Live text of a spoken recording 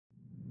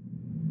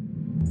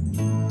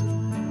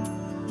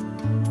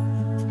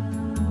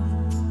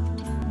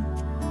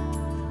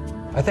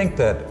I think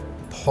that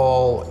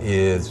Paul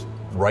is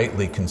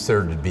rightly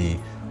considered to be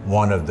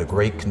one of the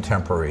great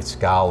contemporary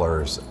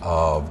scholars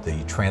of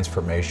the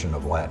transformation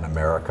of Latin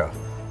America.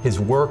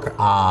 His work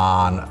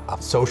on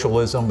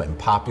socialism and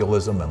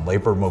populism and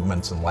labor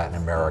movements in Latin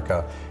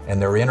America and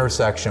their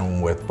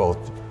intersection with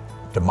both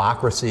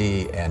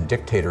democracy and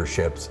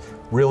dictatorships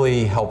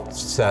really helped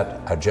set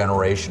a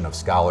generation of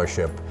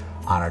scholarship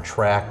on a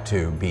track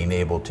to being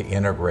able to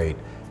integrate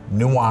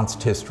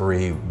nuanced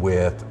history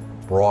with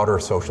broader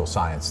social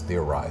science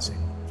theorizing.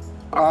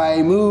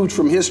 I moved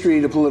from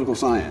history to political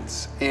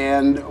science,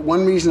 and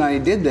one reason I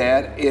did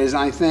that is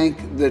I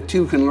think the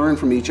two can learn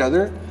from each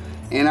other,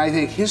 and I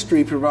think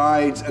history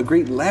provides a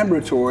great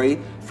laboratory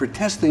for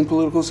testing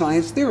political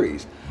science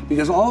theories,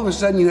 because all of a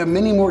sudden you have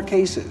many more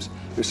cases.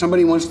 If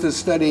somebody wants to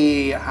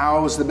study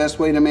how is the best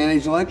way to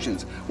manage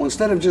elections, well,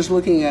 instead of just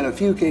looking at a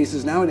few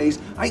cases nowadays,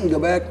 I can go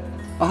back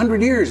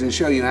 100 years and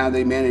show you how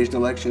they managed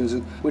elections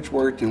and which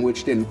worked and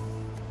which didn't.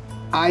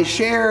 I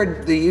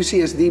shared the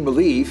UCSD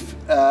belief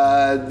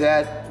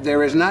that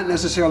there is not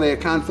necessarily a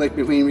conflict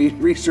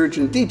between research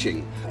and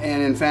teaching,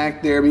 and in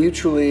fact they're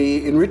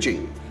mutually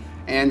enriching.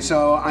 And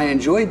so I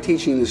enjoyed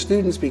teaching the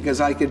students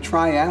because I could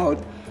try out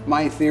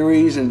my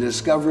theories and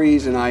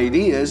discoveries and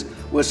ideas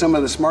with some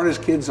of the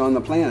smartest kids on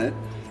the planet,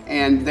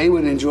 and they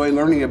would enjoy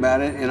learning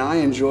about it, and I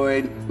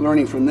enjoyed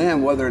learning from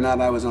them whether or not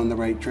I was on the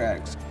right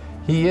tracks.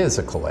 He is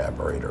a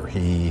collaborator.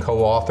 He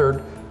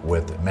co-authored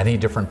with many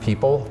different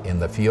people in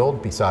the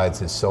field besides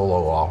his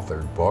solo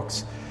authored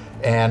books,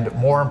 and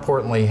more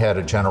importantly had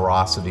a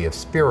generosity of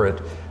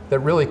spirit that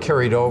really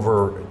carried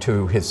over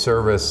to his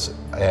service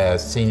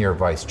as Senior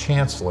Vice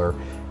Chancellor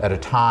at a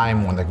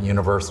time when the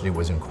university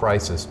was in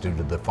crisis due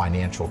to the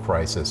financial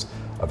crisis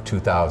of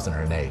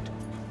 2008.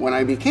 When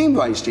I became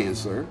Vice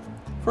Chancellor,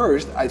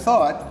 first I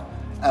thought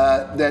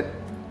that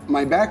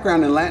my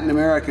background in Latin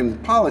American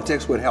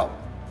politics would help.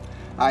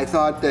 I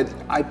thought that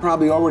I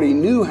probably already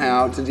knew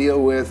how to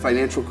deal with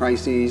financial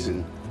crises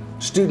and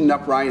student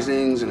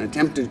uprisings and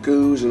attempted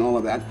coups and all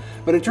of that,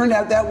 but it turned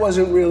out that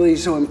wasn't really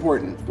so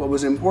important. What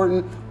was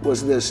important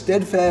was the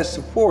steadfast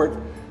support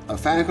of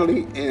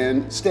faculty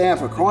and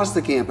staff across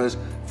the campus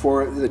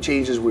for the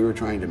changes we were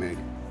trying to make.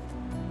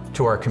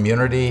 To our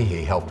community,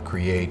 he helped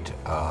create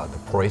the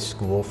Preuss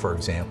School, for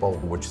example,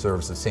 which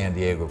serves the San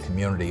Diego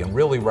community and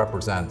really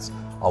represents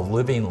a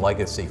living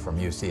legacy from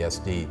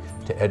UCSD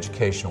to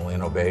educational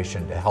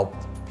innovation to help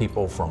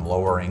people from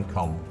lower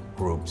income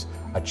groups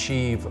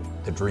achieve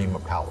the dream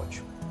of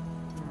college.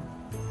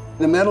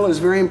 The medal is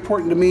very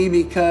important to me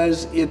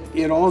because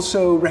it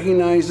also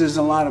recognizes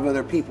a lot of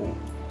other people.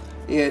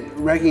 It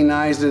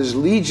recognizes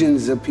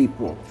legions of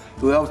people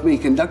who helped me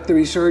conduct the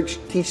research,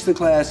 teach the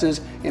classes,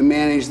 and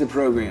manage the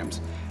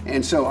programs.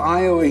 And so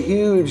I owe a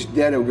huge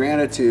debt of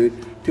gratitude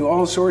to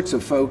all sorts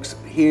of folks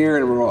here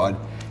and abroad.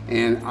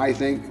 And I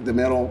think the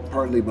medal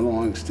partly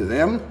belongs to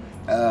them,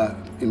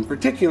 in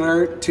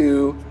particular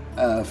to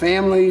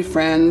family,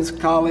 friends,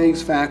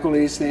 colleagues,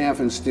 faculty,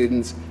 staff, and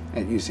students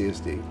at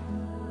UCSD.